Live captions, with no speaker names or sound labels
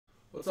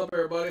What's up,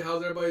 everybody?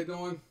 How's everybody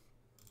doing?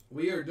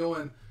 We are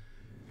doing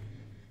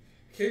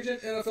Cajun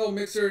NFL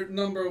Mixer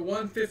number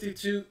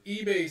 152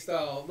 eBay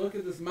style. Look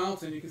at this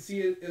mountain. You can see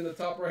it in the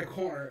top right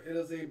corner. It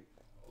is a,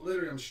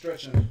 literally, I'm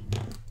stretching.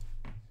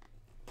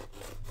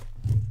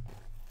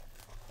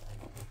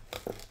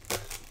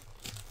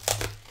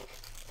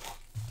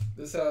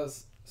 This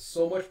has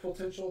so much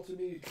potential to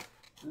be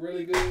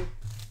really good.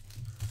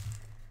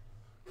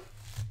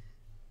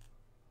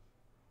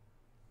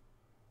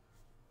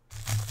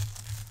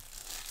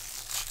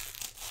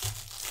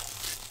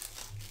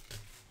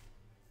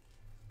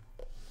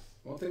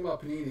 One thing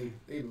about Panini,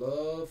 they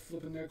love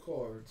flipping their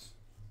cards.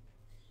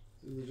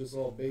 These are just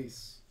all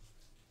base.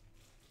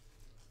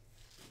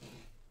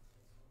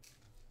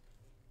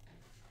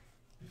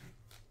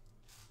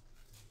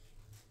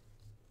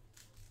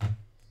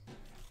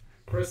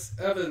 Chris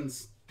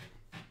Evans.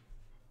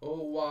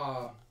 Oh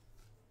wow.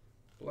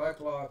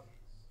 Blacklock.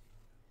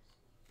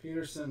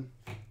 Peterson.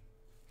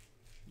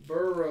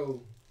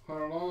 Burrow.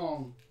 Hunter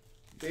Long.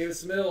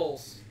 Davis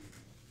Mills.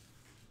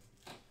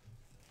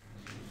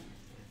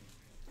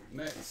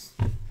 Next.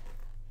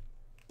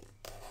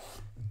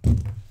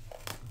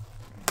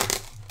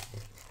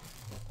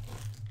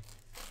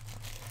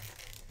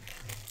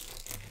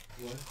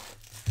 What?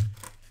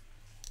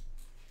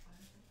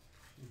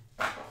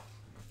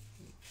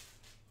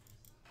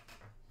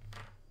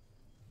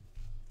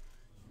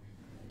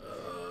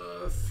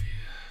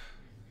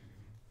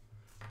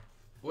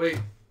 Wait.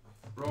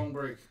 Wrong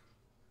break.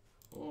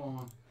 Hold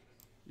on.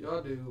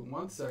 Y'all do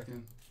 1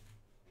 second.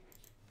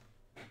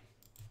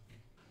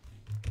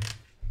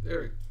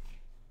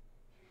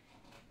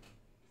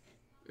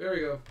 There we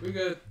go. We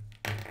good.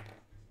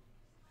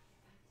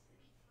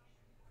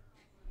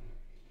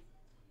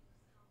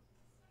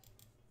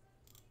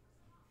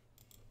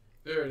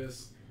 There it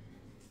is.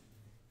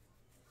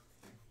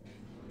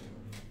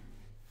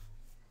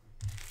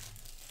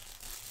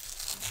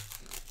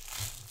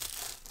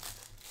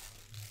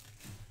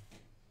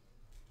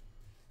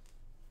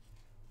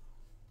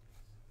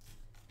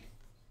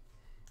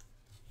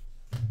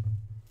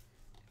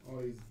 All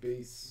these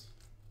base.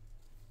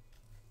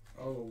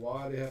 I don't know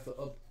why they have to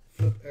flip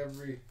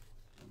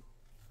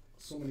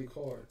so many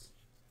cards.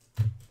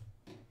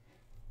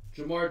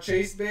 Jamar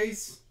Chase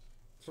base,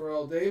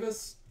 Terrell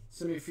Davis,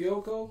 Simi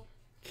Fioco,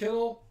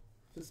 Kittle,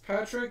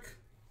 Fitzpatrick,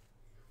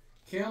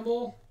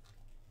 Campbell,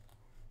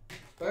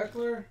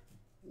 Beckler,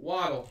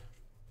 Waddle.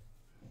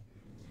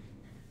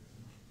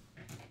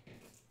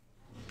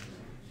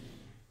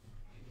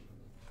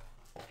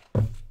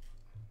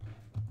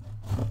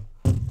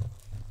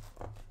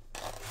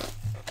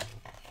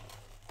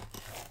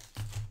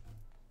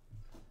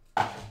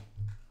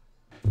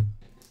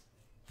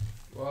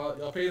 Well,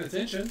 y'all paying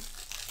attention.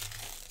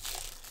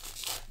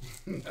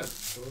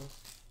 That's cool.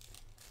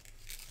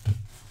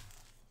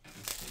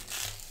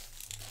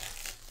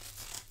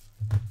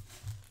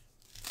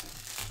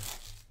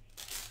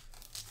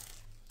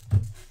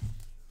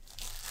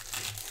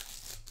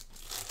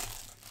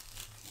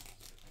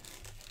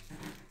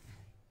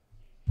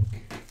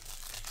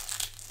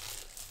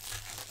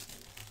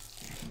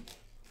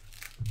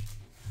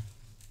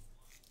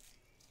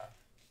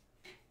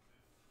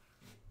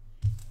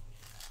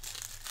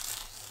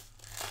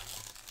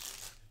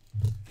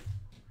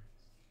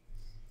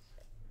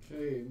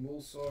 Okay,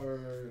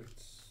 Mozart.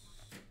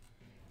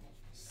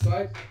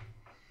 Side.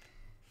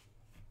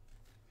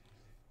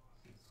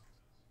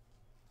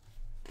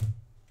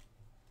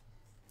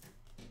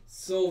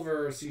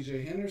 Silver,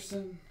 CJ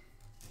Henderson.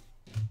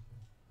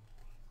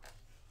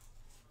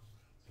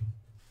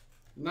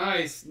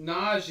 Nice,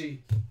 Najee.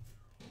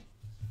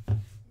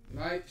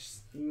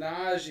 Nice,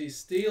 Najee.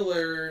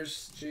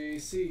 Steelers,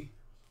 JC.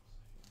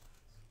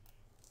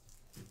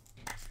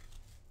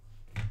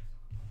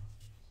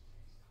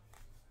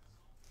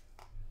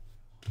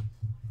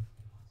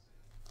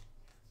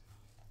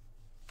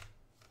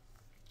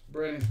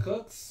 Brandon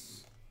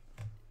Cooks.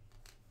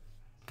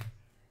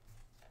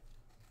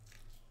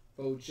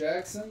 Bo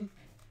Jackson.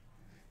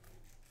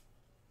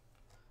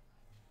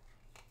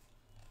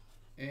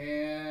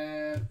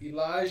 And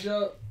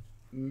Elijah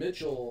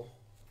Mitchell.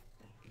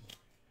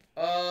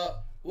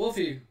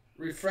 Wolfie,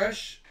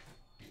 refresh.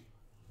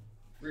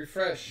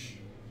 Refresh.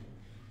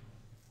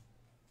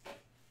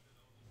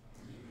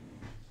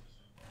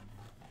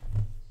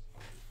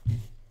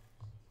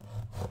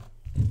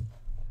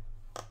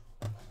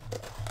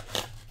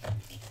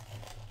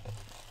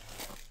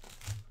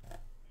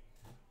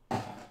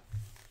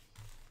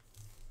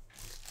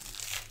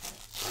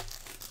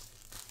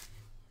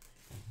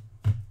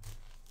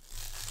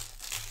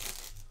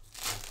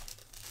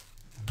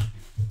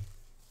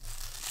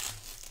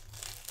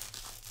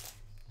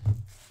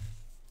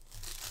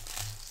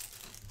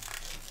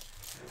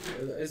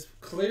 It's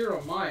clear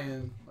on my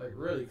end, like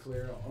really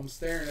clear. I'm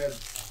staring at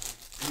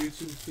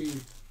YouTube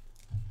feed.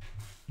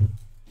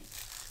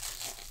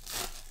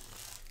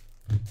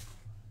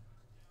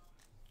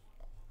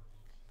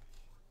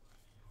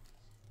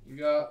 You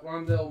got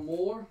Rondell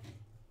Moore,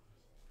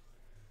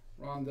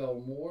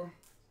 Antoine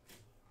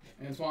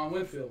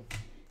Winfield.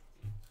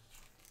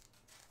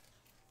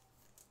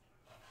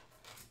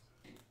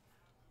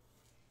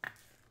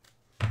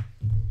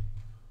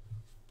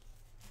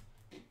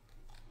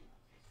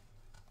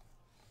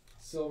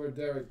 Silver,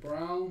 Derek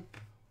Brown.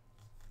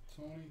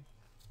 Tony.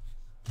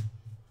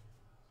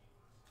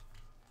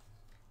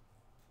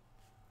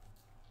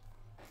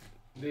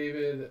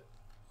 David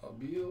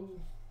Abil.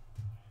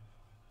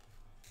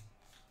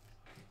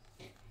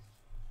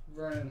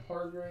 Vernon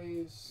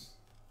Hargraves.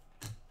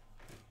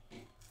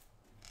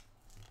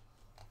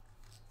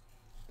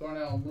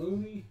 Darnell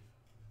Mooney.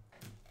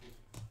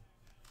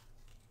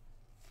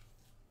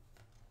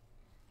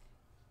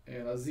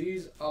 And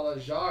Aziz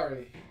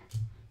Alajari.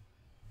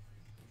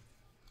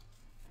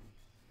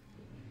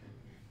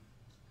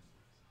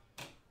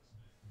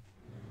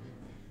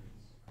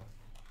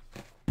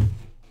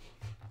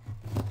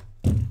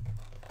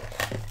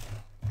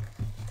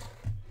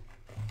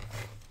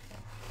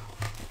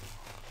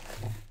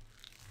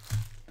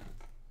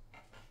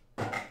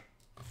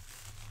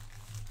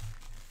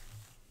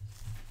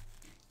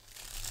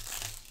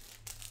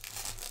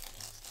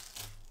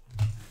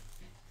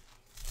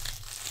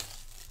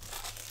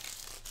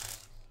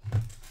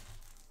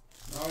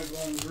 Now we're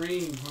going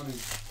green, honey.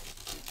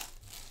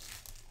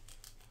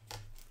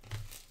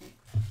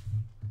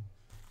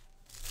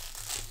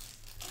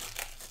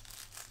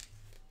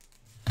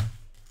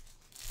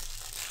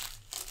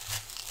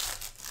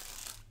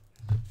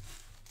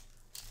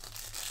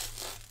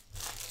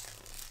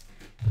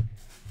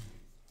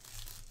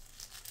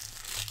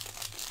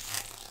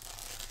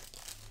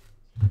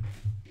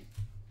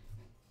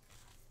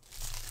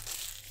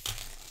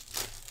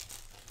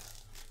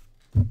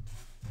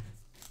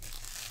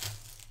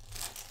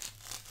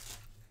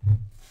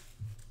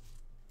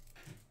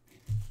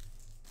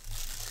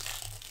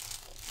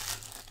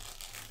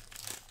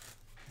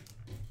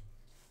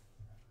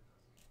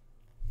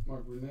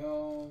 Mark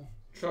Brunell.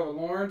 Trevor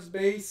Lawrence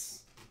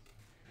base.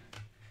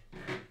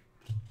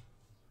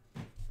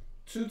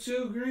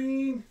 2-2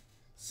 green.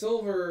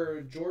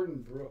 Silver,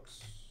 Jordan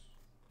Brooks.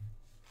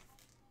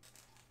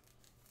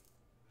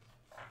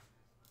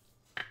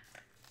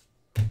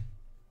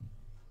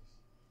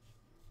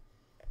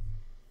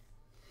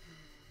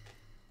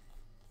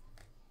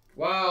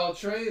 Wow,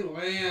 Trey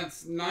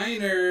Lance,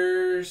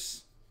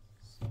 Niners.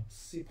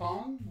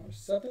 Sepon or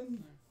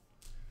 7?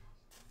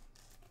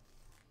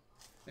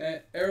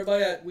 And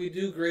everybody, we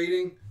do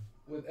grading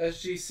with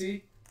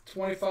SGC.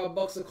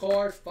 $25 a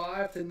card,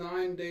 5 to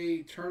 9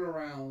 day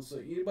turnaround. So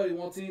anybody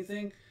wants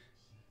anything,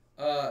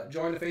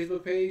 join the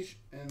Facebook page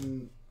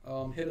and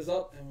hit us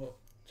up, and we'll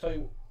tell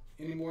you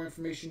any more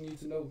information you need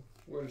to know,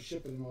 where to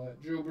ship it and all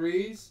that. Drew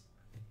Brees.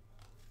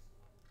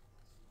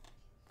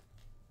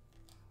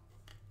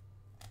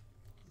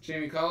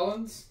 Jamie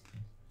Collins.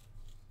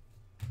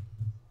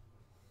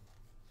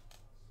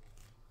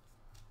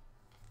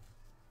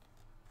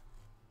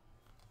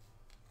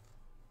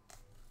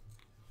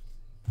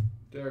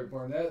 Derek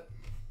Barnett.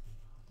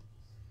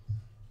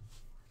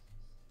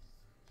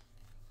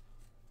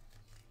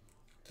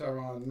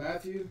 Tyrann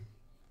Mathieu.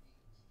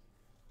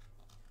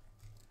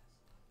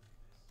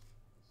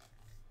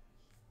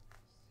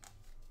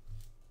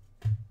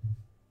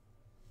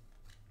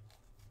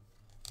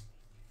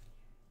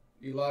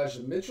 Elijah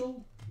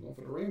Mitchell. Going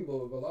for the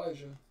rainbow of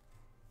Elijah.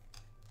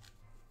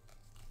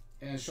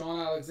 And Sean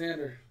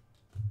Alexander.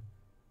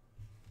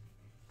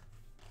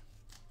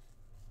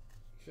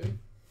 Okay.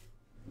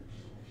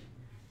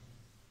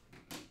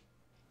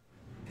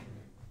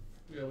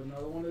 We have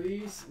another one of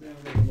these, and then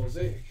we have a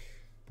mosaic.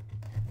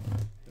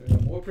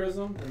 There's more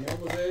Prism, there's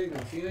more mosaic,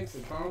 and Phoenix,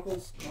 and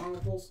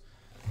Chronicles,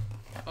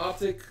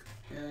 Optic,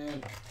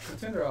 and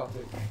Contender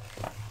Optic.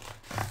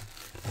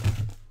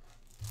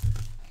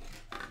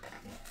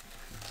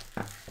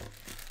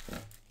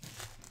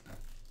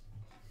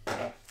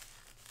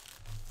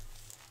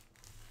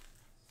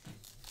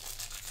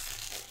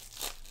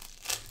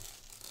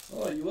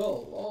 Oh,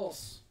 UL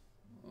lost.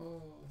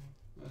 Oh,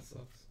 that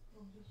sucks.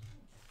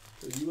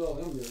 The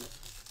ULM did it.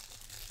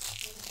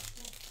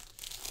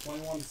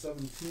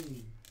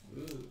 21-17.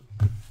 Ugh.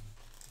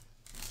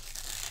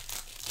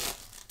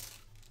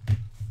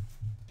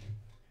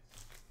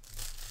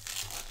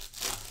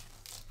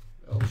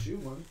 LSU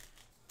won.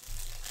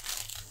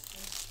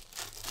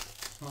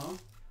 Huh?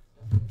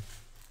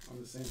 I'm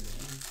just saying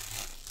that.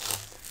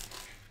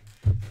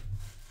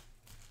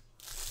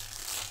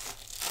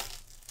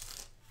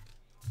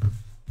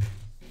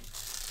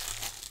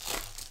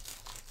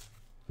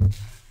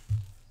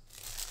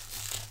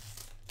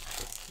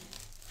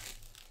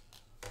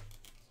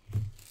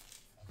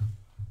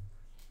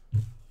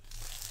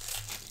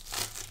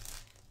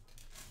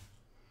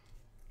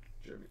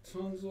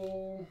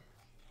 Tunzel,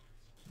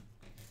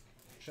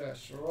 Chad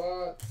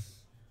Sherratt,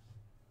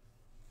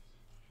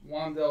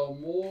 Wandell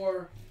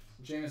Moore,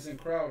 Jamison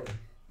Crowder.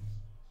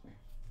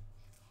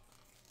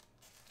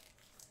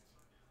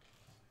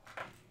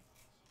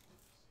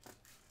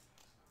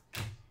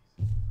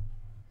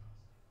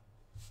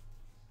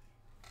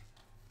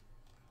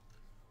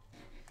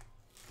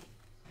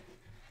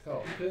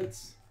 Kyle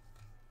Pitts,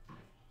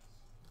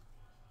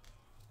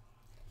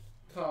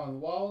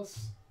 Colin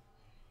Wallace.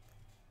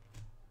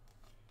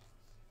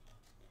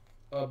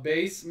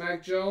 Base,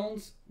 Mac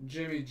Jones,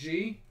 Jimmy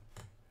G.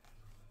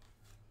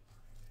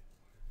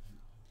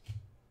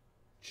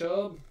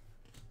 Chubb.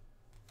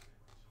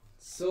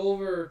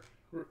 Silver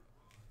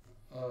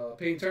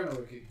Peyton Turner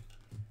rookie.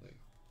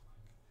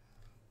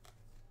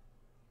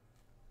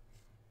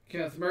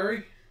 Kenneth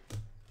Murray.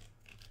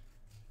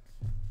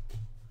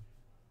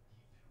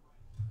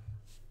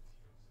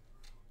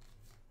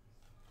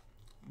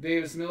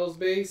 Davis Mills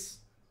base.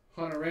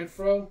 Hunter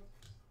Renfrow.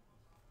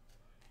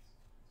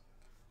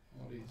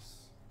 All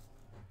these.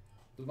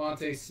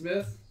 Devontae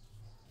Smith.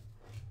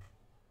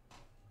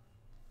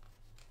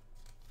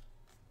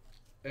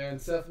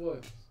 And Seth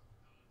Williams.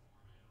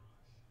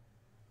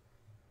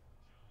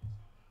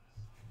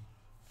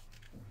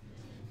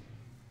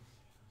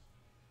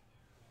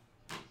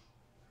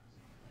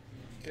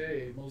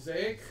 Okay,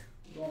 Mosaic.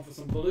 Going for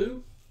some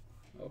blue,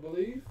 I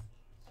believe.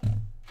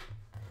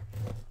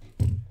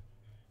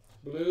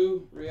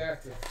 Blue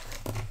reactive.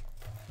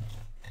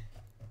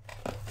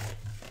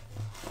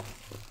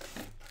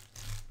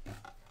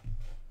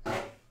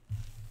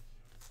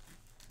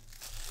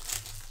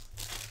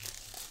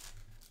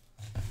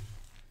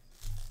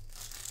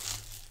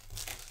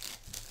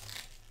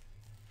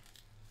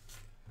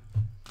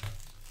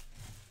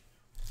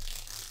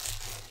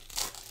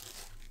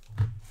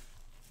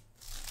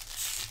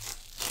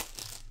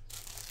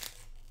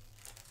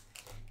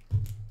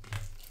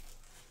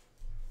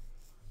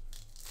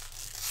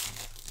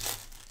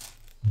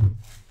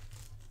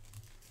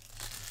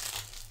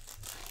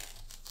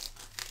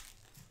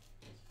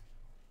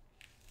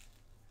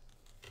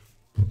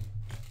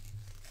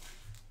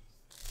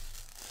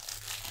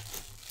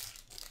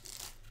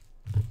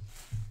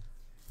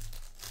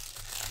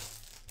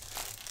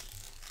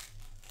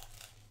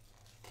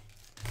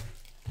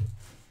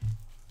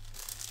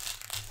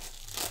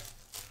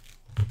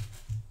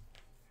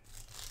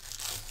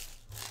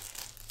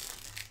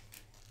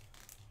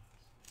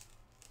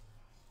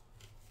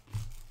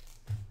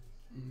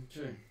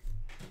 Okay.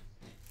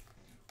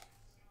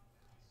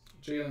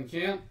 Jalen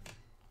Camp.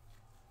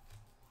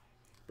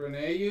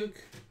 Brandon Ayuk.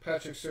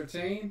 Patrick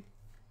Surtain.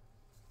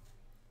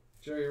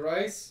 Jerry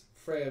Rice.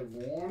 Fred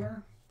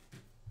Warner.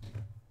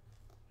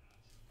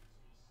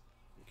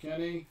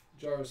 Kenny.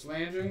 Jarvis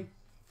Landry.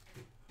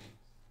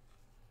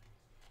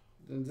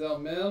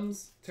 Denzel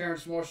Mims.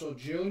 Terrence Marshall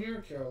Jr.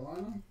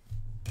 Carolina.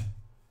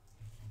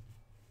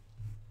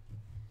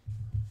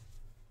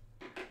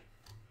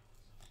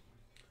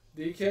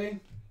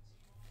 DK.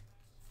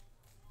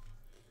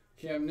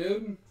 Cam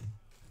Newton.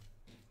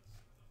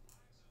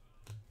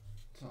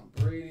 Tom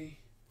Brady.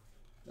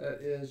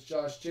 That is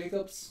Josh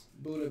Jacobs.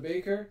 Buda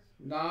Baker.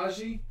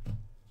 Najee.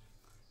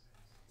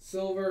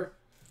 Silver.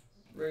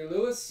 Ray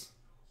Lewis.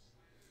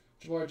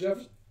 Jamar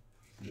Jefferson.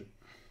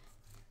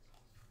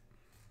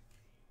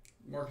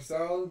 Marcus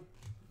Allen.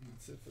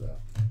 That's it for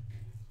that.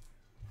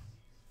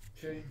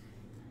 Okay.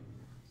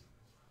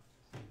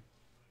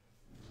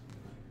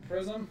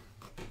 Prism.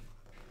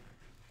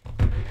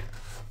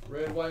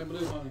 Red, white, and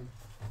blue hunting.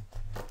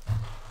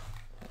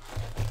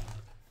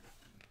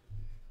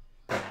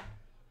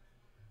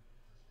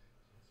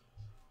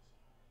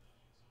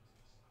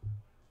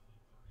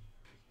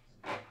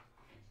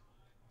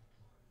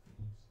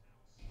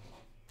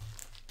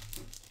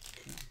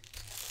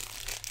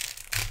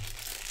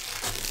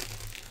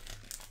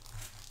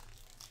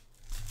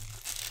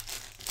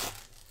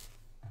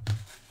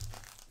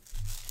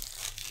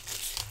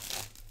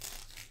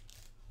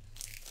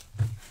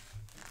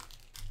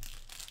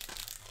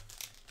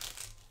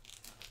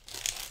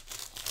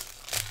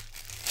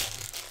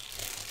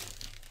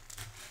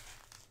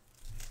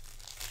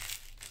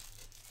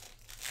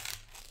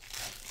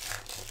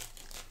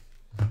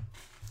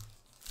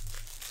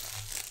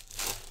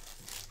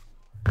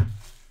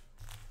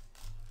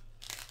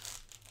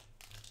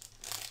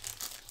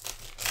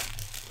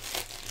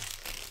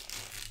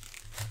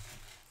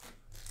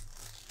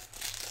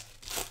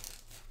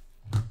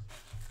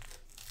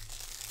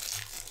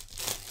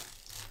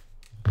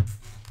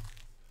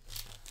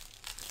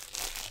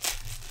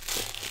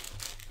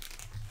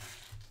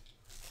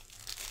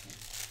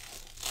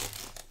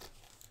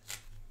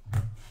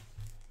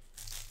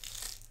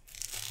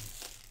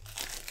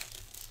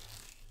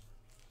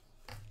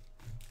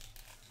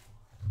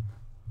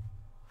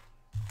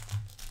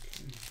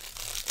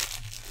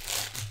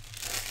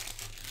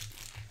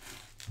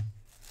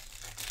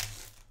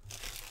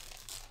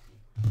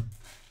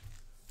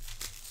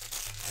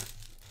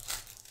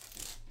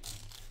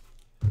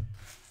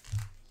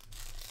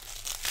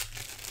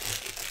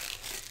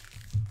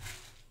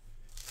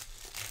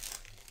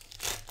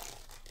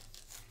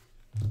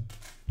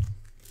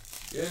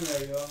 Get in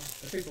there, y'all.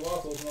 It takes a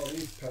lot to open all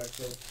these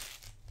packs up.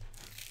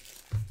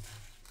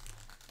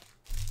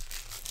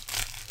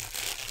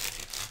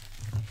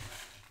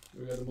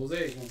 We got the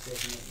Mosaic one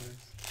stuff in that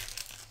next.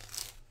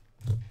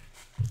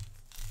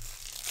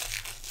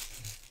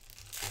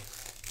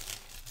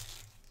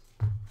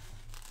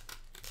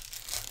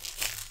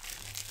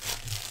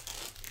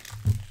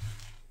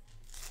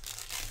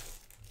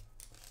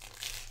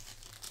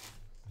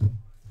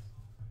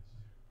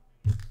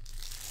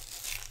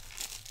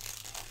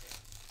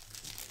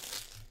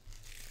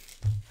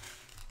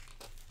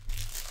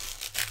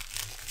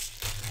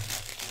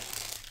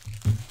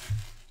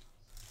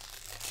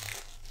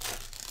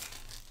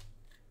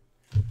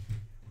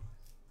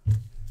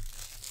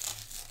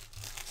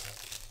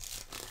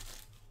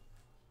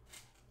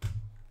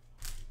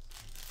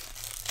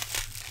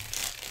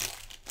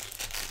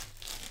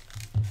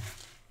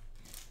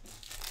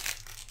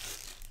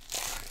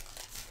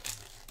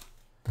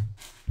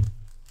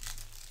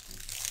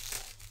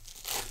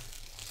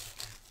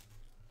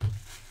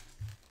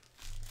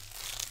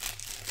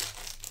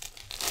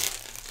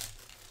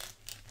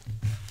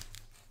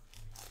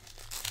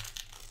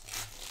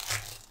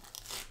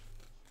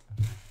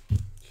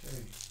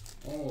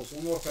 Almost.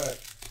 One more pack.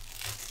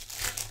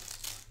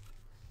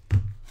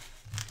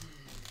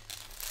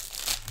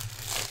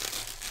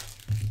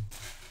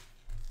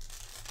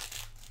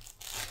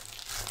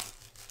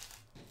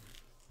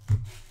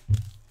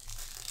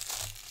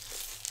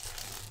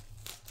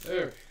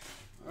 There.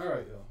 All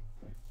right, y'all.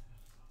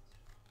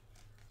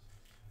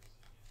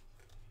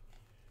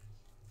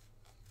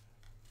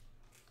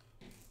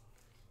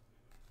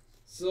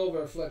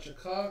 Silver, Fletcher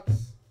Cox.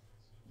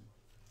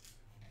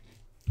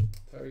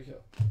 Tyreek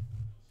Hill.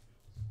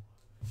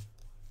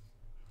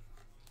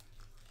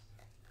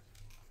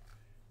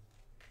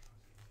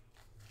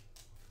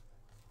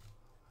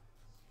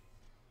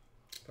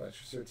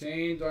 Patrick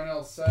Surtain,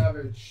 Darnell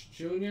Savage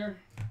Jr.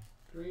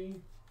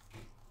 Green.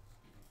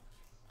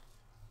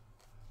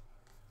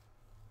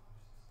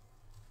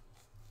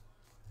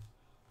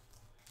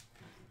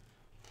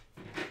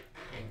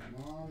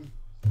 Mom.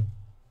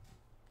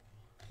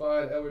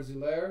 Clyde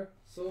Edwards-Helaire,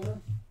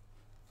 silver.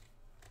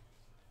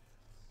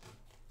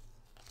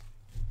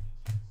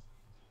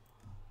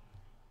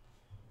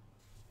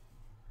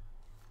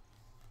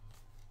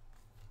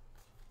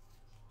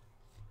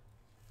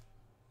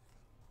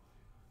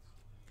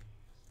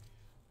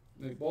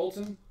 Nick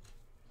Bolton,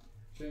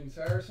 James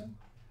Harrison.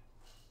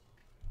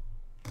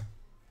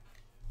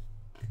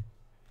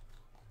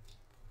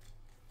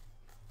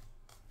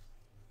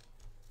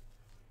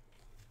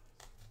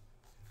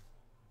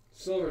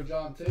 Silver,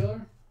 John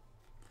Taylor.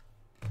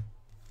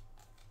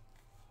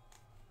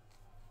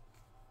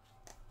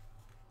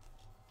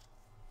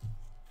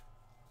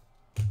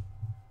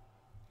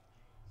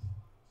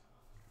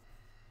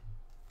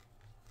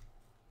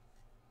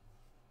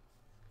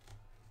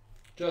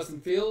 Justin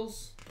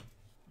Fields.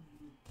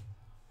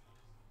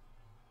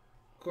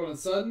 Cortland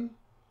Sutton,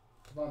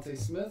 Devontae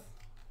Smith.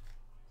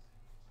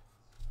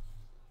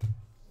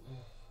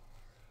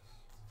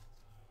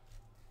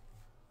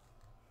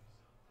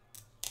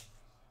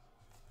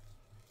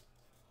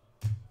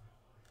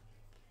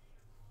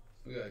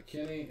 We got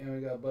Kenny and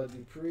we got Bud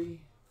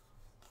Dupree.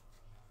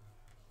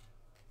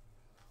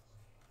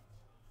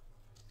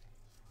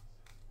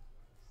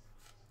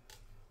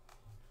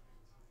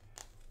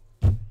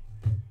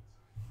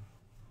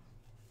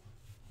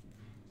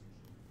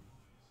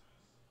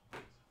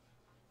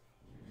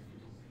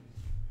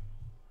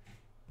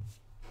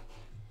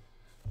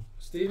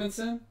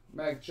 Stevenson,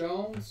 Mac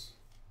Jones.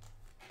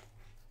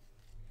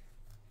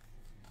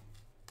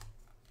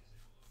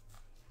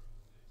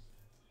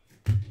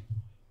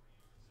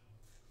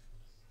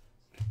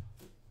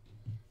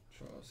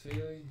 Charles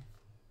Haley.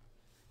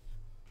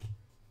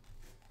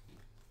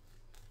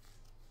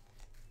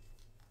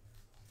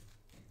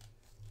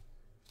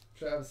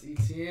 Travis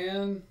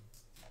Etienne.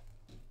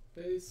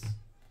 Base.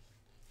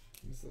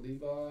 Mr.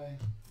 Levi.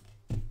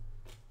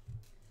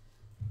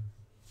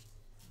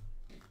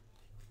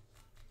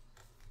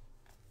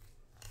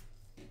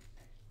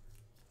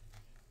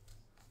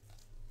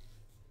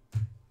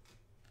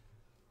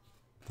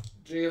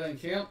 Jalen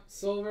Camp,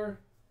 silver.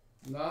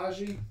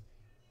 Najee.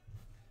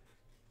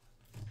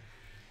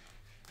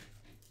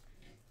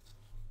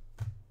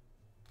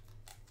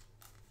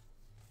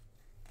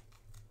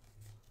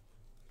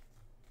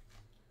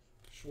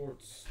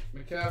 Schwartz,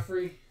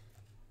 McCaffrey,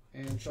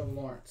 and Trevor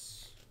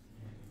Lawrence.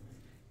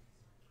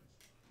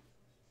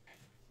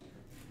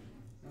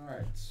 All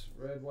right,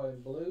 red, white,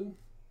 and blue.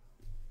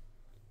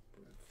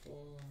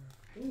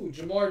 Ooh,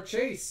 Jamar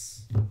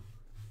Chase.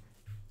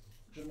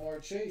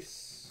 Jamar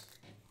Chase.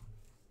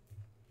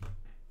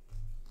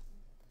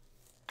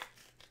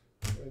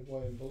 Red,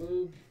 white, and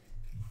blue.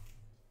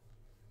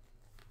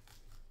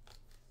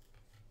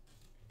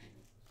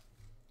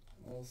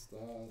 All-Star,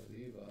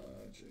 Levi,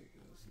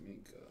 Jacobs,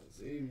 Minka,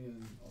 Xavier,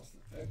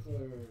 Austin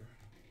Eckler,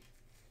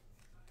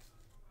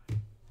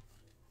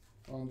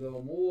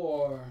 Rondell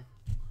Moore,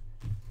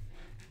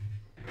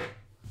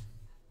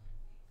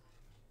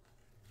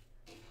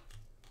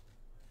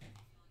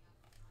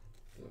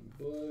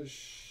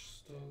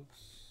 Bush,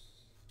 Stokes.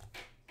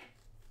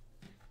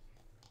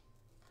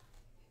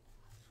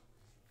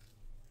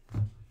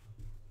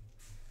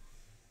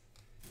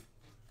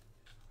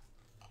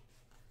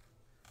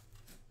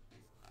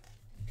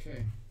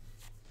 Okay.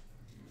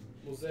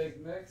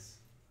 Mosaic next.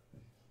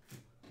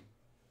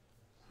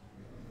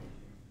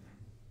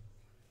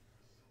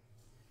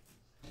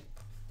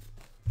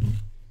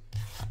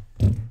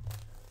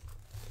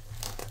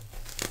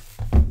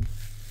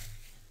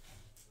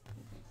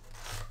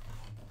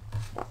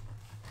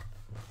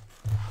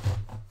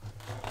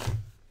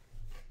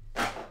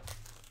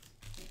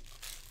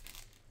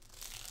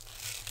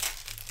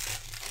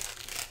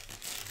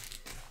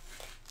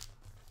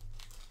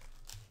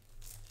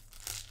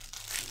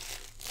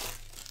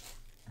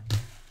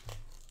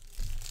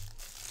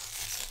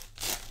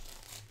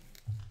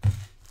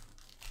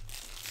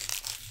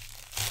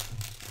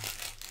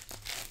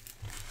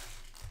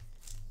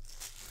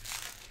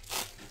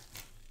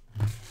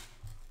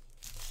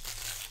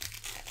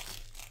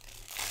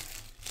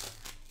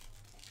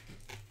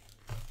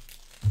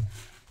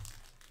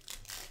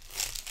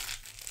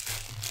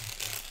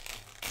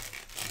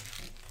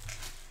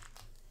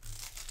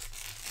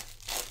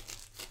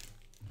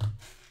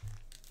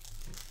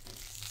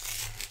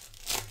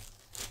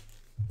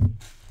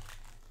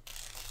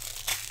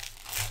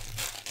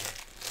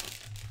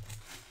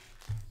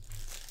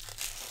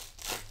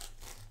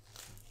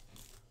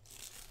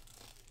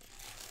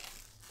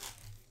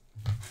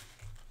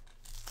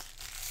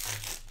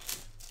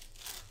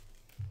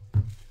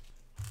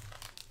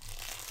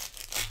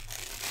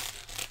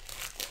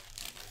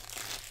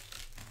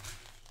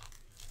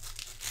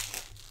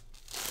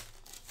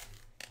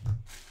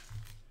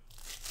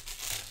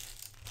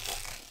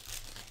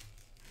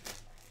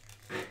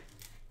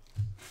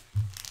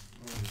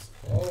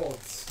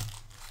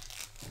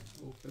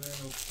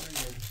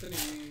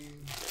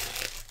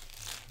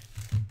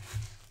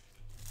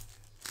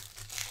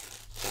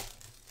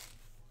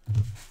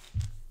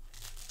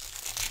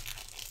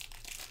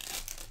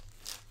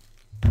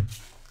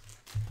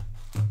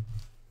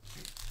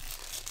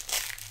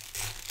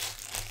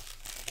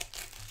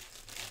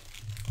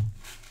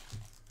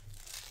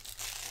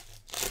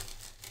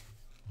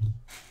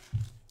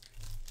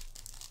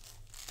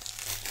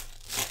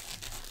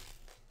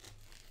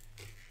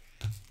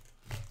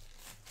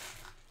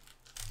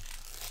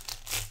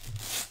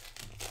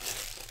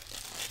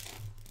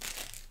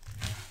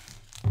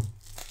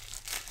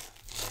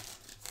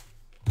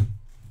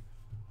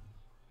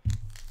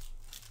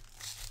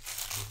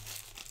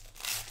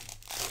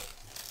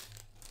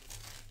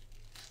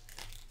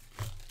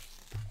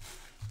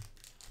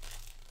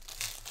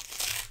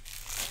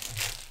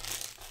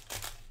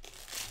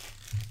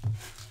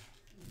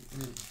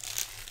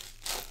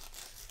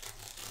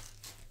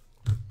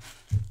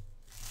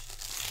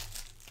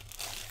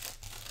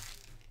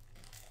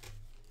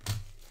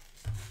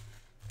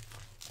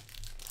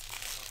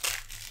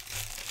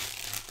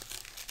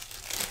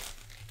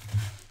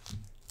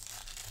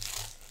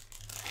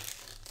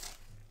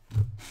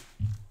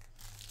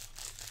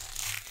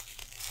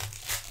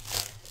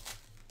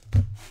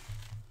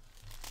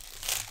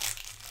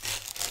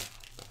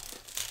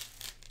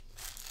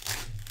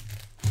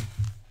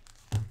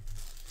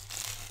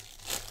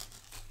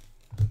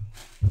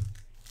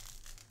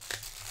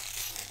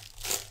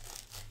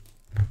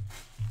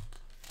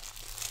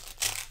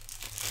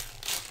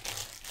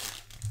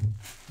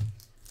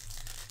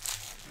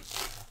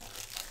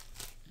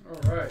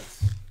 right.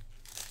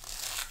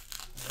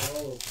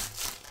 Oh.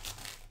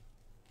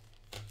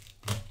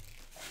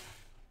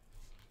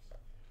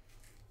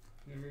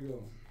 Here we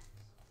go.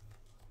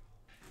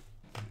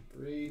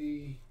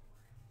 Brady.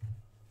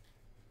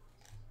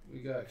 We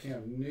got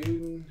Cam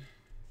Newton.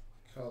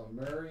 Kyler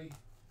Murray.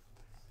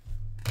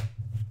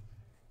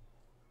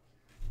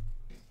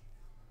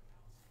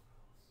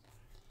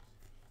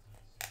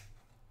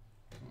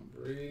 Tom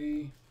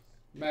Brady.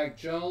 Mac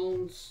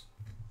Jones.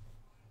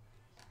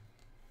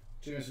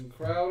 Jameson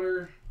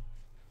Crowder.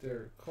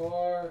 Derek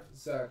Carr.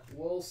 Zach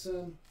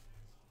Wilson.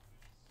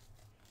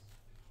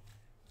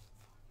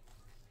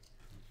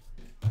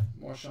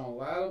 Marshawn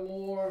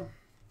Lattimore.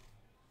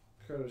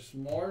 Curtis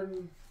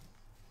Martin.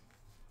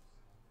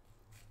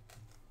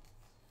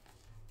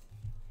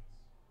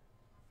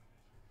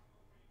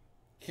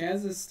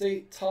 Kansas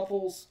State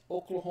topples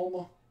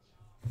Oklahoma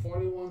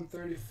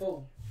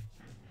 41-34.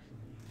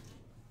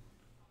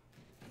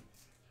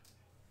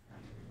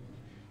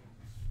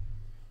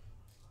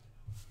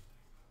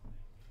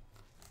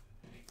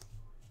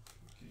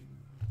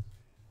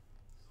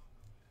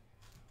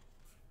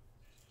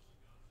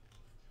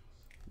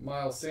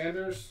 Miles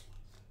Sanders,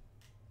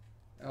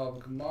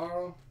 Alvin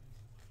Kamara,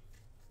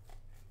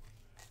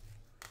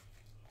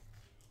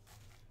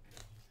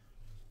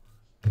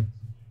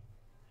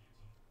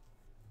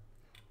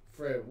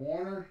 Fred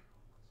Warner,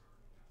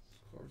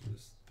 of course,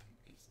 just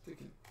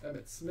sticking.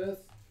 Emmitt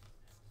Smith,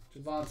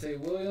 Javonte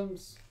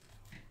Williams,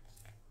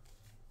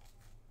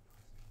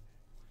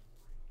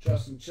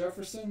 Justin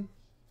Jefferson.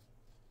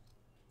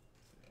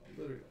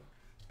 There we go.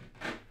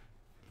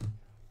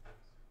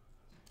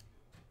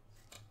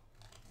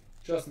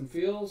 Justin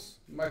Fields,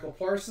 Michael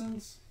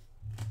Parsons,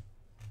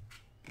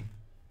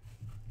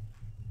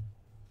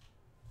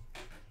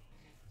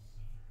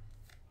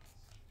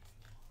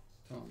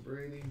 Tom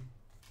Brady,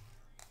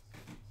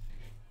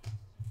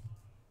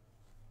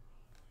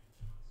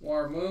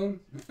 Warren Moon,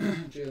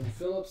 Jalen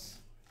Phillips,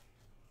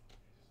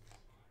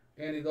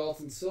 Andy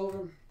Dalton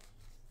Silver,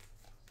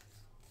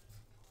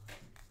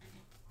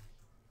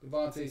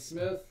 Devontae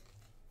Smith,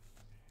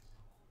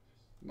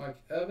 Mike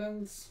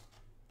Evans,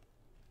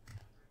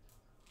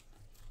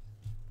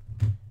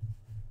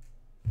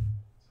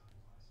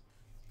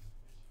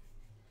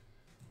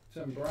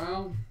 Tim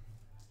Brown,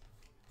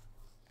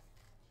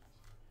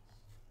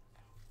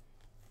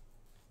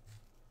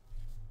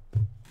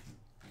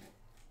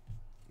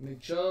 Nick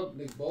Chubb,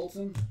 Nick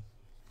Bolton,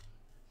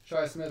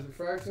 Shi Smith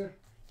Refractor,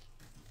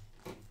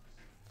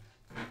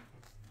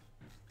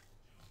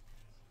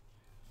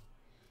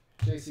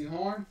 J.C.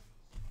 Horn,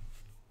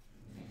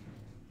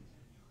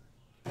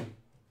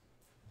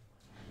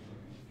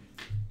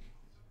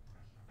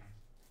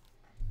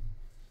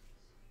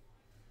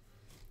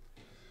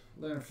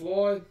 Leonard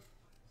Floyd,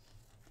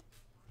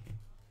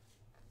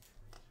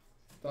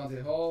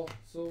 Dante Hall,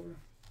 silver.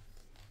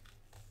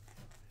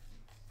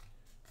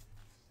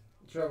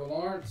 Trevor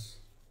Lawrence.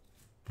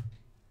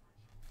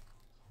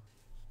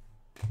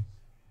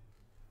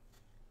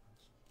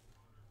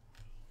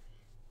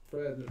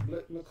 Brad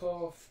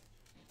Blitnikoff.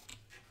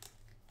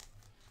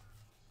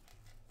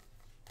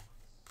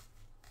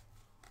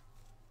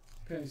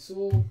 Penny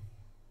Sewell.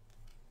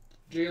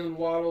 Jalen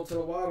Waddle to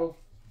the Waddle.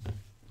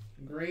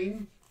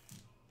 Green.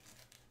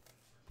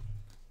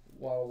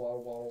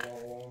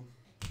 Waddle.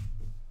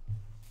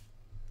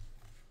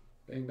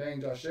 Bang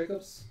bang, Josh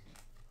Jacobs.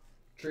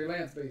 Trey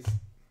Lance base.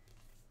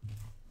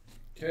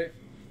 Okay.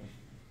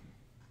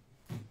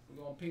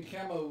 We're going pink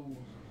camo.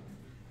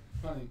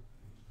 Honey.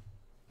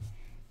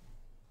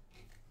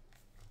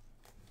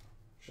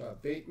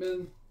 Shot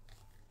Bateman.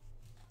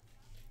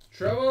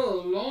 Trevor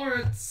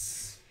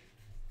Lawrence.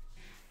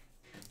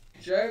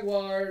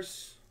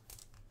 Jaguars.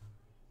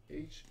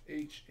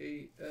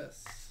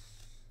 HHAS.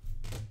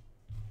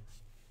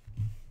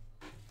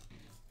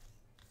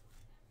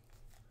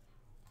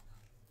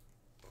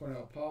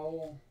 Cornell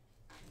Powell.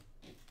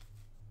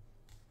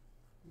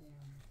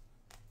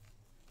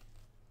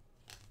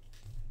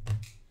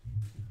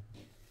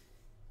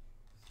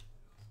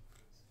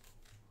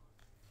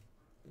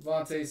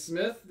 Devontae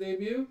Smith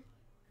debut.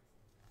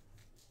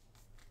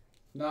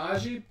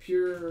 Najee,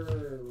 pure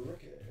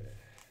rookie.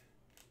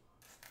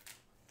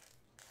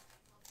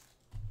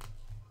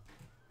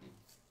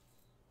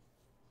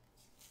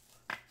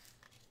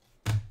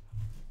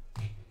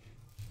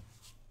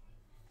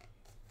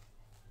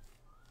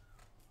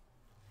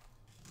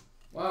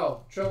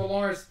 Wow, Trevor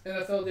Lawrence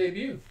NFL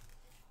debut.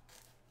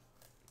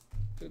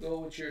 To go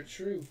with your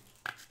true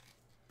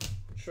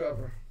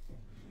Trevor.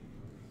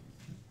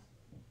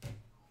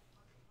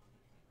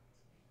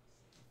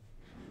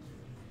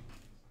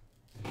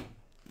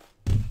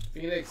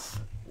 Phoenix,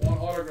 one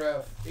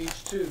autograph,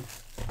 H2.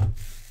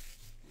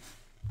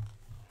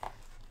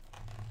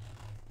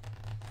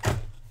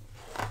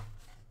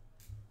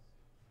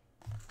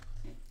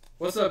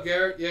 What's up,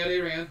 Garrett? Yeah,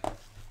 they ran.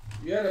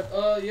 You had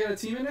a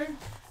team in there?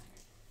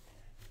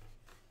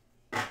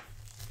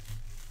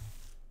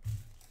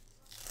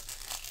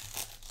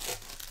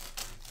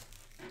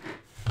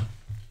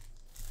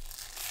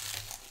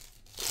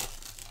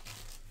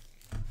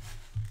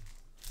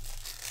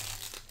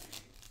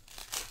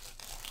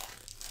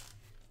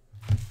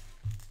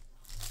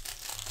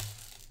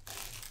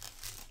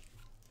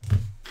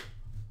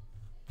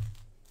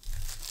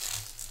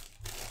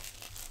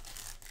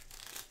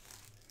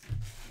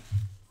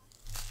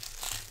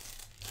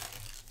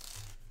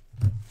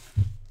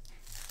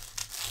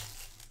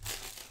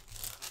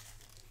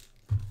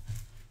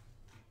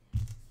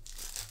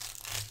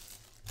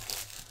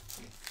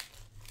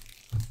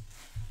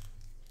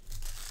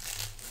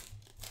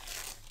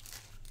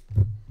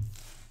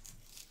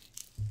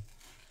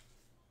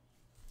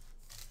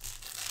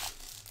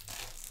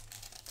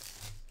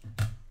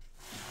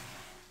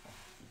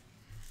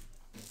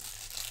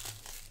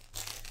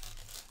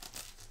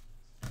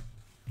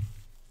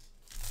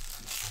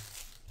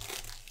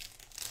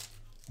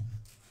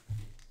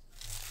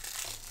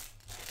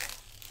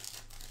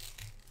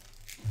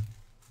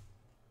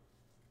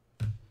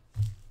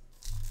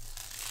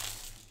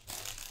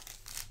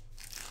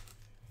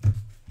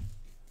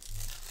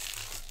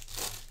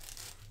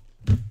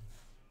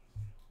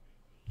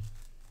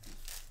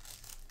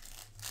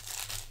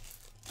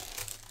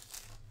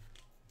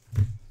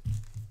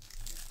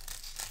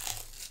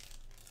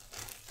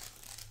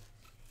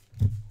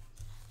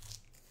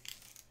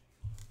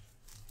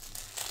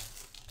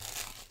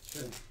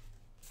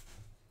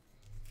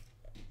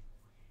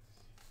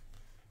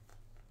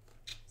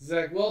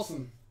 Zach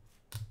Wilson.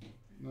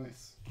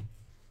 Nice.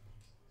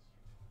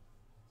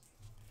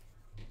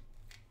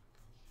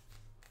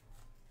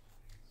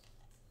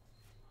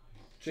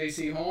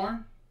 J.C.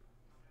 Horn.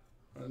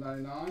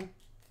 99.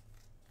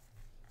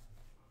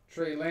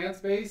 Trey Lance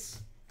base.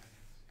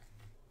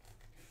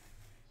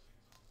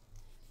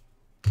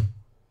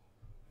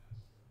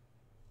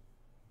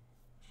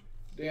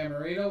 Dan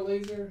Marino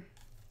laser.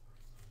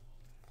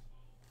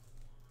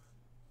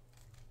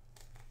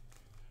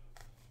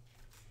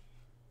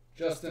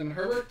 Justin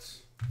Herbert.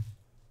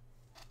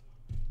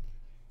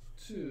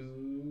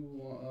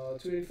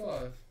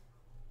 285.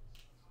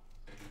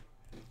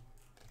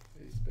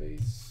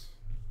 Base.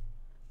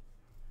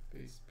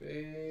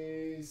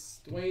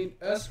 Dwayne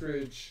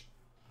Eskridge.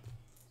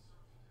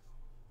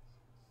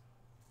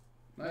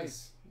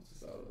 Nice. What's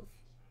this out of?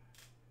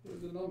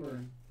 Where's the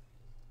number?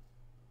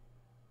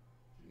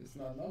 It's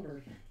not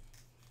numbered.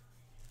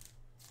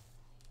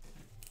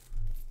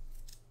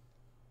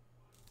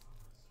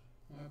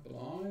 Am I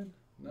blind?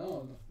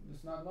 No,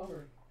 it's not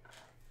numbered.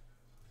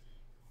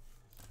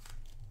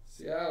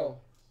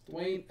 Seattle.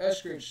 Dwayne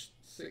Eskridge.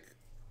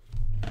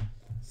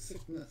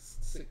 Sickness.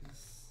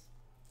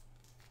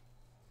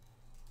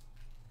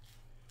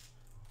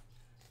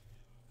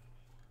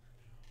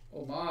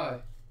 Oh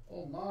my.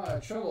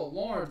 Trevor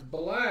Lawrence,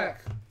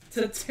 black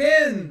to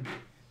 10.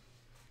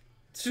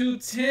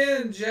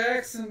 210,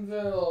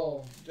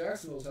 Jacksonville.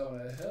 Jacksonville's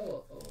having a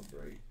hell of a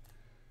break.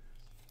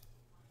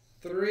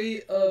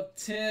 3 of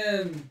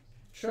 10.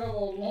 Trevor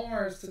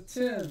Lawrence to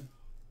 10.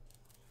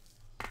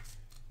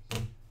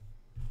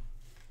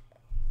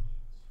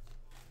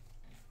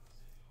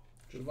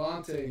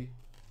 Javonte.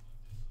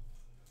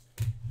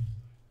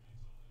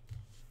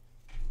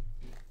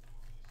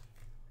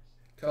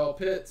 Kyle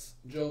Pitts.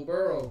 Joe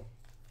Burrow.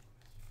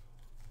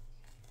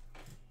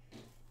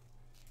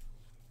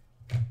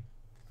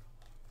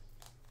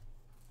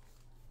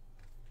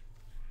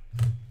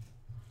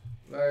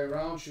 Larry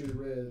Roundshoe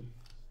red.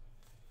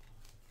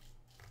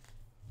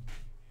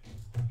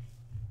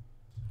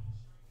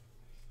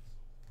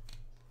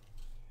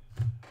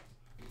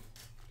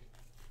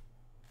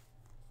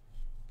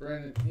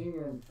 Brandon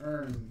Ingram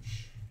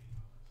orange.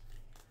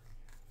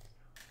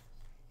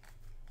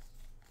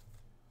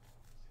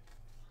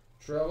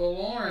 Trevor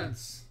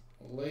Lawrence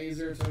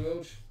laser to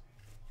coach.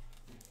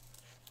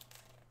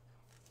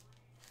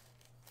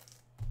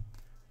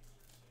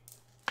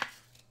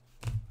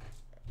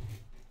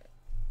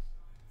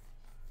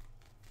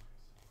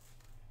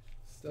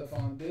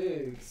 Stephon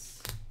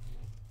Diggs.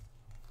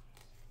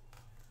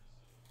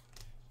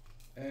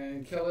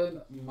 And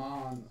Kellen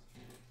Mond.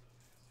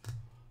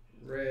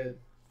 Red.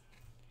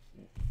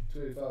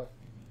 285.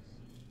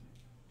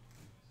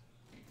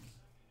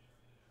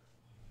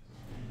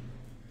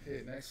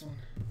 Okay, next one.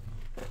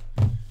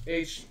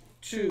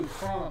 H2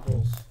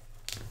 Chronicles.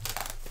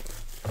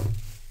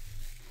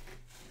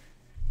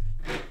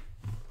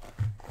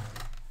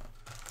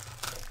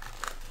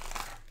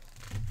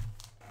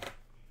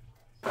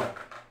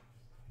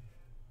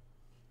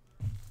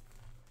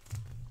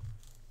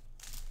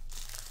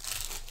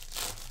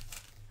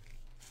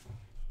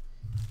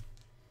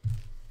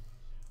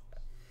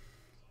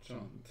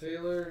 Jonathan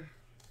Taylor,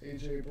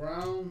 AJ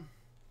Brown,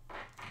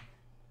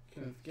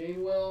 Kenneth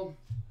Gainwell,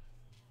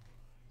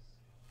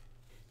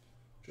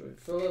 Joey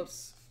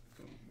Phillips,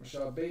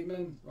 Rashad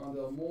Bateman,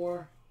 Rondell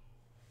Moore,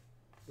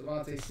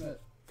 Devontae Smith.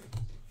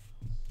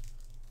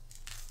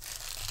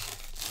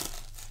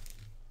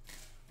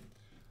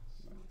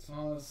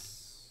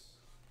 Thomas,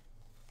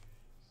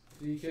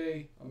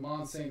 DK,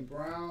 Amon St.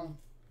 Brown,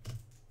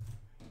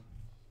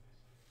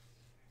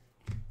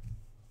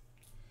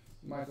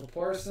 Michael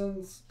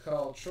Parsons,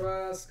 Kyle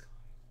Trask,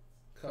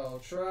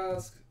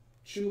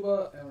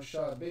 Chuba, and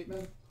Rashad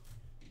Bateman.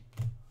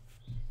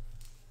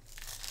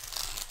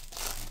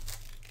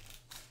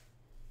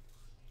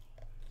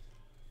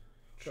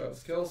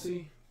 Travis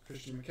Kelce,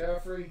 Christian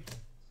McCaffrey,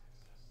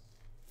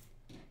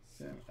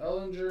 Sam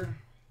Ellinger,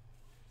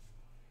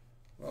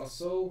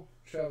 Rousseau,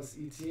 Travis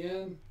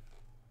Etienne,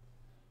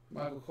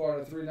 Michael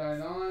Carter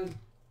 399,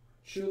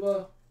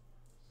 Chuba,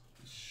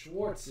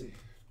 Schwartzy.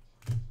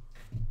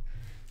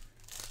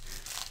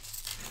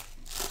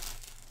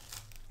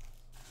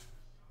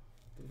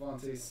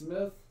 Devontae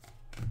Smith,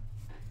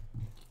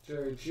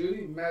 Jerry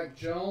Jeudy, Mac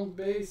Jones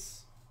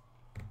base,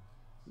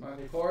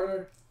 Michael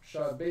Carter,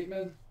 Rashad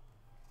Bateman,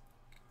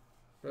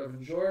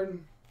 Reverend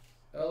Jordan,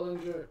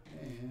 Ellinger,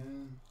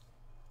 and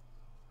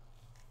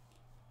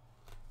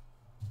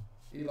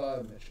Eli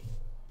Mitchell.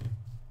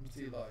 It's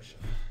Elijah.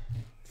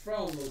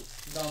 From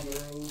down the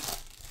road.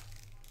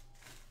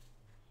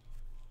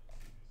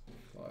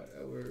 Clyde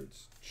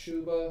Edwards,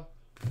 Chuba,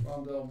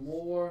 Rondell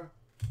Moore,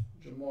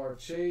 Jamar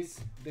Chase,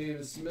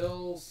 Davis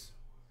Mills,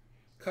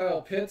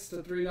 Kyle Pitts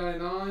to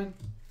 399,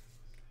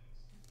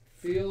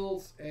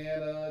 Fields,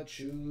 and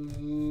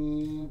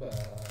Chuba.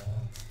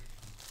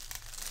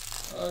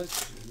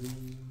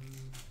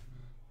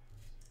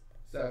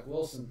 Zach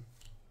Wilson,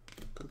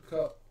 Cooper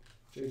Kupp,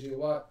 J.J.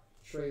 Watt,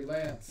 Trey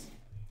Lance,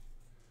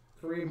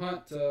 Kareem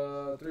Hunt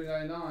to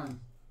 399,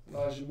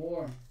 Elijah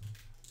Moore,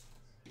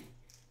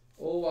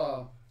 Oh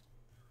wow.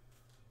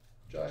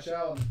 Josh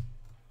Allen.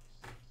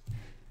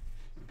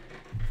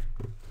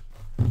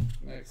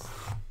 Next.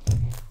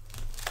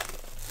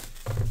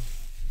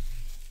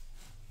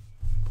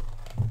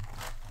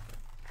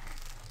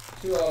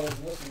 $2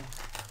 in this one.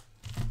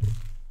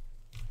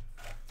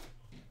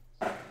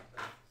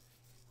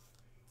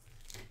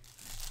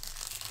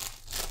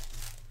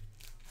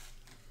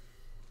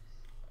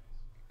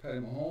 Patty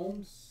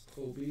Mahomes,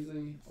 Cole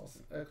Beasley,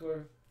 Austin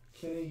Eckler,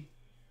 Kenny,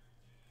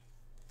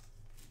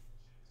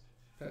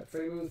 Pat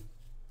Freemuth,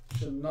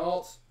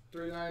 Chenault,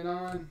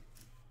 $3.99,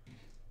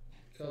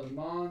 Kellen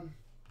Mond,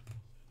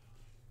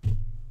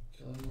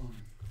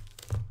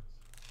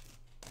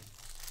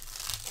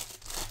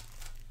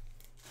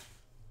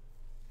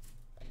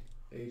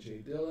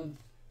 AJ Dillon,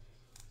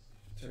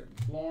 Terry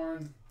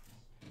McLaurin,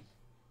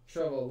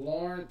 Trevor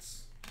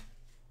Lawrence,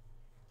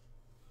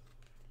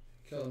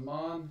 Kellen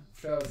Mond,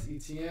 Travis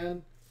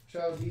Etienne,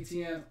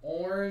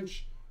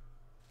 orange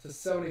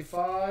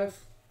 /75,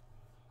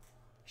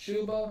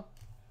 Chuba,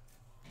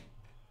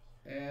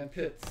 and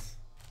Pitts.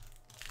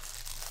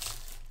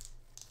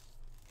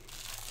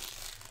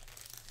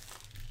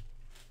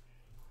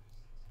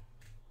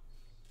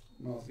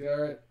 Miles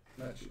Garrett,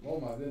 oh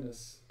my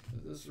goodness,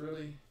 is this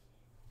really?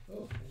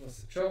 Oh,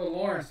 listen. Trevor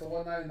Lawrence to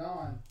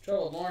 $199. Trevor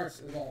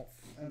Lawrence is on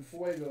and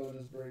fuego in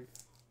this break.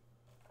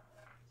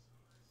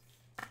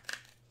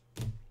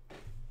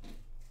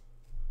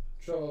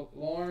 Trevor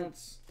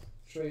Lawrence,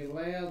 Trey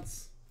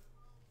Lance,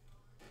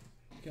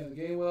 Ken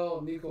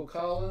Gainwell, Nico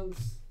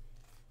Collins,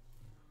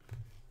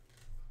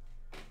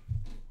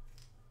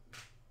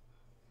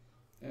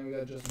 and we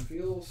got Justin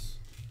Fields,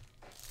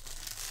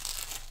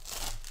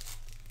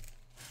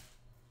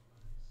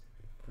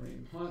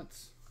 Kareem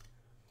Hunt,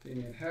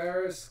 Damian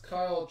Harris,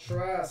 Kyle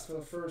Trask for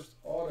the first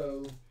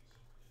auto.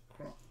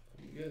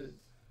 Get it.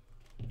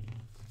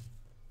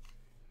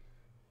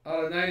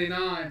 Out of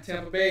 99,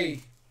 Tampa Bay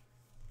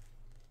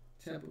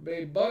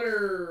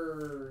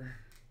Butter.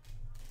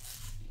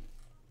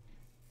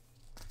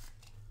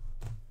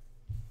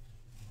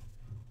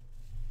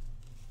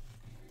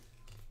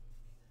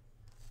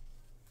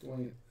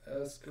 Dwayne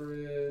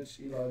Eskridge,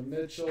 Eli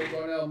Mitchell,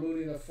 Darnell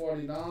Mooney to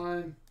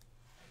 49.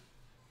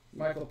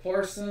 Michael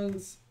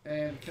Parsons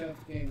and Kenneth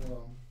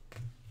Gainwell.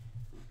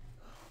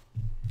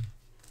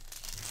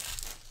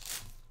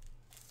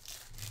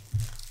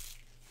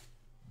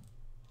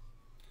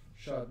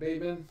 Shot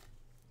Bateman,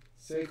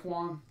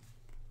 Saquon,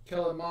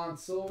 Kellen Mond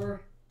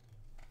Silver,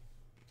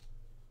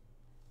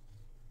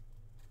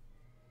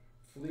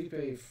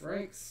 Felipe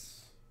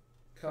Franks,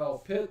 Kyle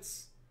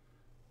Pitts,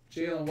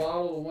 Jalen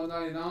Waddle to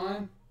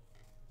 199,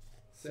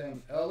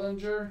 Sam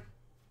Ellinger,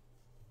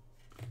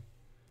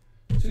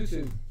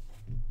 2-2.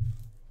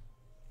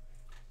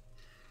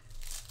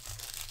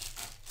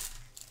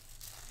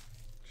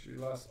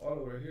 Last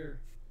auto right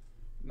here.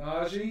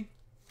 Najee,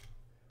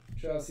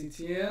 Travis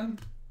Etienne.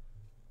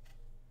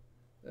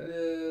 That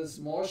is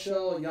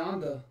Marshall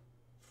Yanda,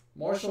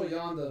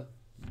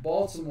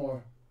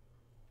 Baltimore.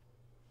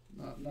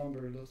 Not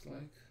numbered, it looks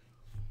like.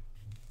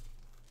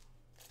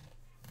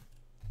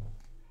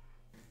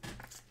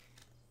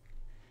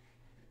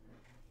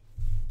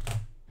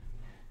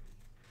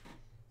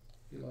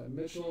 Eli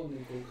Mitchell,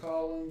 Nico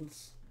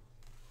Collins,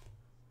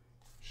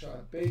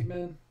 Shot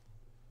Bateman,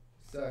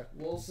 Zach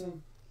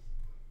Wilson,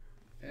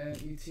 and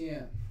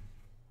ETN.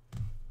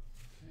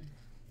 Okay.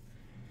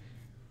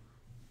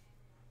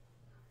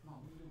 Mom,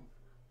 what are you doing?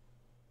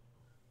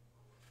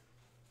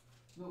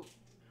 No,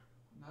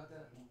 not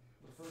that one.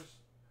 The first,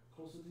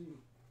 closer to you.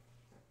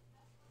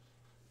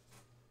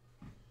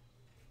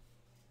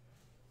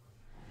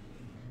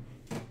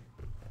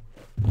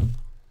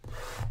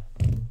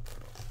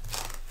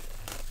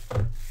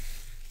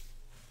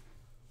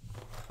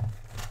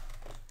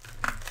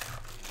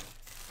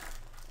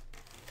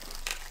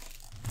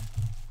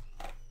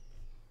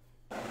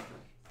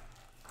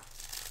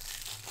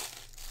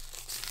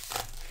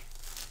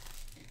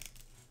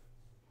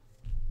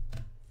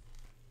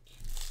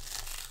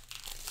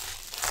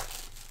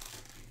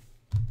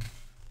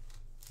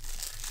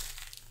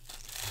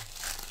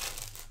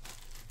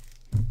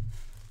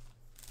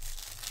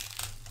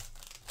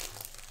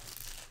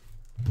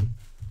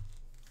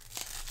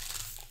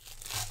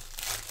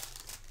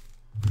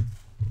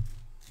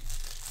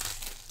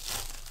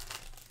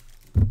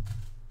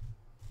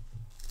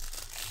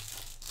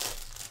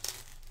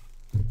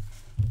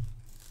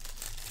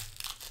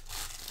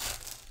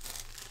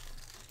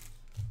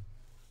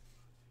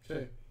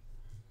 Okay.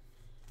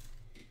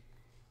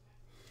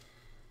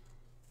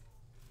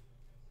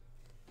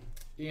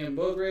 Ian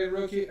Bograde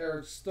rookie,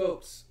 Eric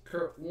Stokes,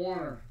 Kurt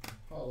Warner,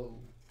 hollow.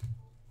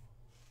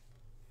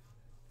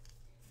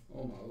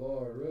 Oh my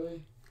lord,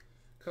 really?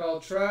 Kyle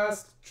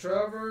Trask,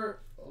 Trevor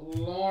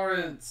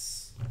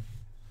Lawrence.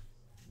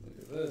 Look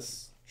at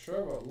this.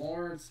 Trevor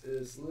Lawrence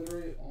is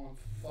literally on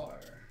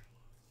fire.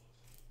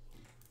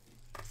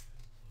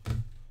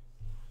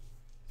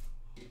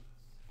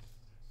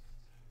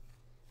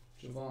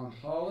 Javon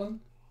Holland,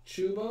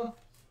 Chuba,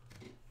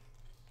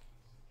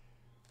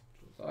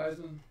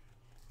 Eisen,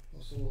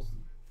 Russell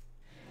Wilson.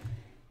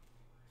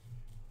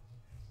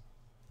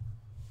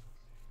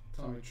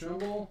 Tommy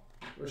Tremble.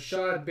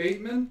 Rashad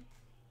Bateman.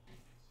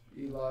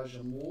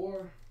 Elijah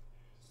Moore.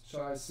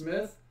 Shai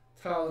Smith.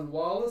 Tylen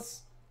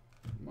Wallace.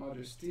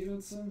 Roger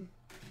Stevenson.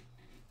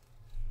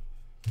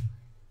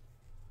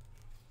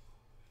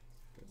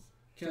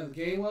 Kenneth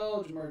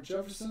Gainwell. Jamar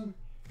Jefferson.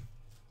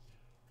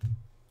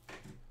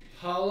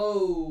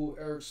 Hollow.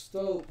 Eric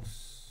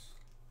Stokes.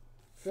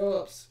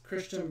 Phillips.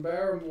 Christian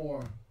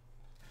Barrymore.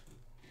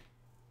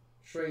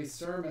 Trey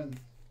Sermon.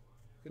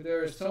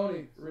 Kadarius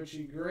Toney.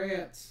 Richie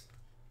Grant.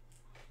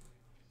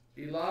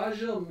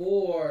 Elijah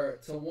Moore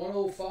to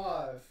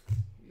 105.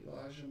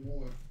 Elijah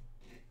Moore.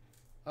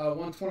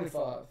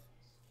 125.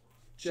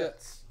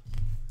 Jets.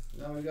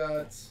 Now we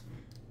got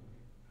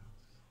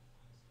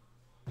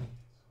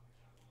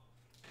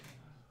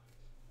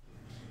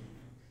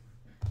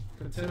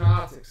Contender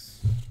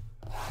Optics.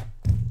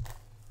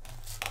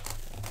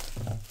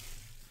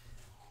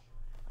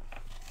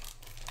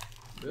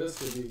 This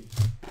could be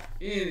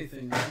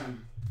anything.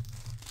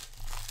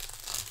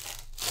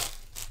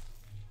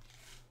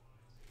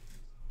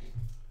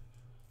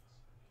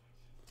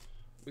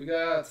 We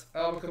got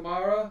Alvin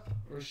Kamara,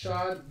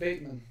 Rashad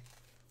Bateman.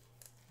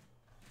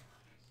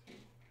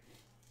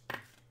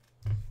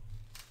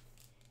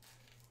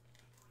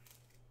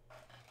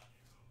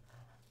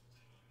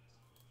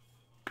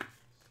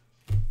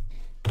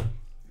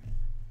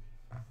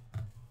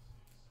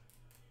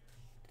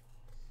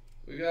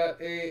 We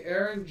got a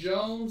Aaron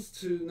Jones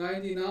to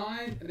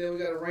 99, and then we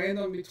got a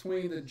random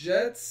between the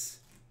Jets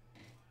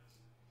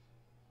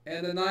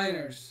and the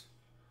Niners,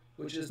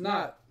 which is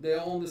not. They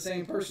own the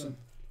same person.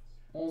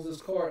 Owns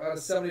this card out of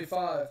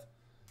 75.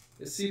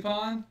 It's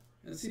Cpon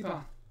and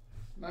Cpon.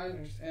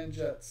 Niners and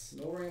Jets.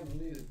 No random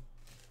needed.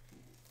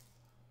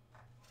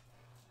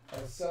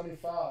 Out of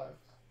 75.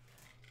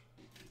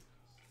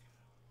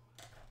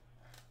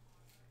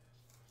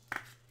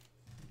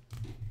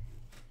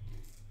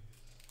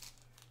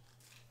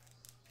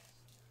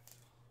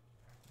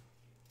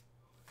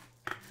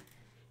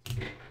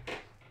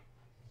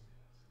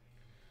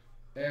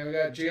 And we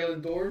got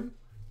Jalen Dorden,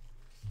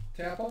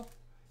 Tampa.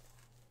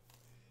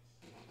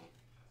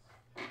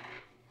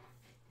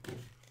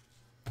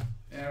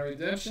 And our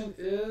redemption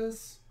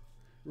is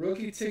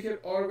rookie ticket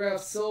autograph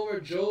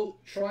silver Joe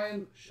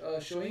Tryon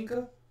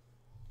Shoyinka.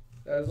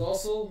 That is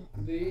also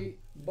the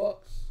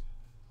Bucks.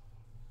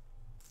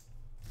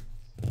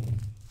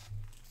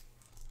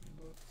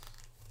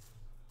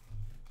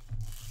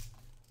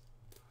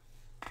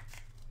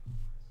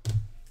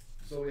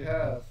 So we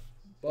have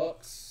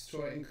Bucks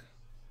Shoyinka.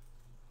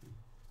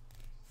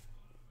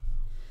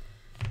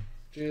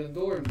 Jalen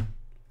Dorden,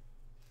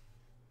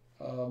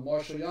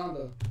 Marshall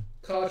Yanda,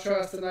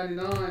 Contrast to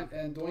 99,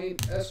 and Dwayne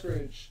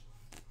Eskridge.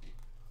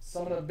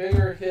 Some of the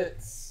bigger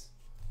hits.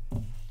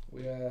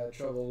 We had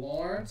Trevor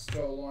Lawrence to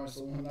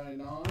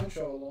 199,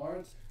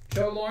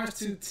 Trevor Lawrence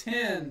to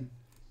 10,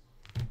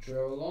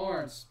 Trevor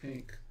Lawrence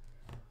pink,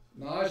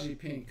 Najee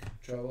pink,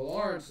 Trevor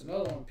Lawrence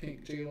another one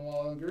pink, Jalen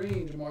Waddle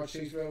green, Jamar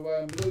Chase red,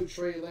 white, and blue,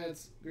 Trey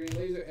Lance green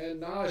laser,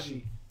 and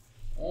Najee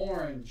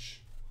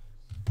orange.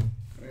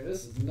 I mean,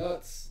 this is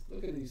nuts.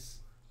 Look at these.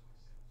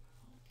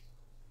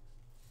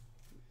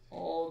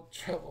 All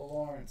Trevor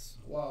Lawrence.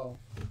 Wow.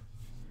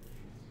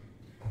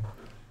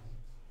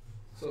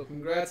 So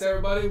congrats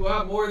everybody. We'll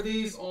have more of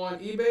these on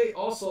eBay.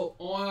 Also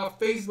on our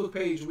Facebook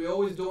page. We're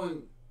always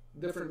doing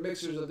different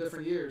mixers of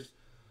different years.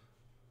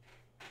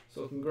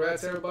 So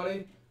congrats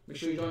everybody. Make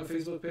sure you join the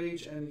Facebook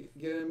page and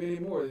get in many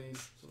more of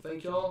these. So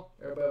thank y'all.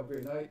 Everybody have a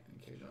great night.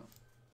 And Cajun.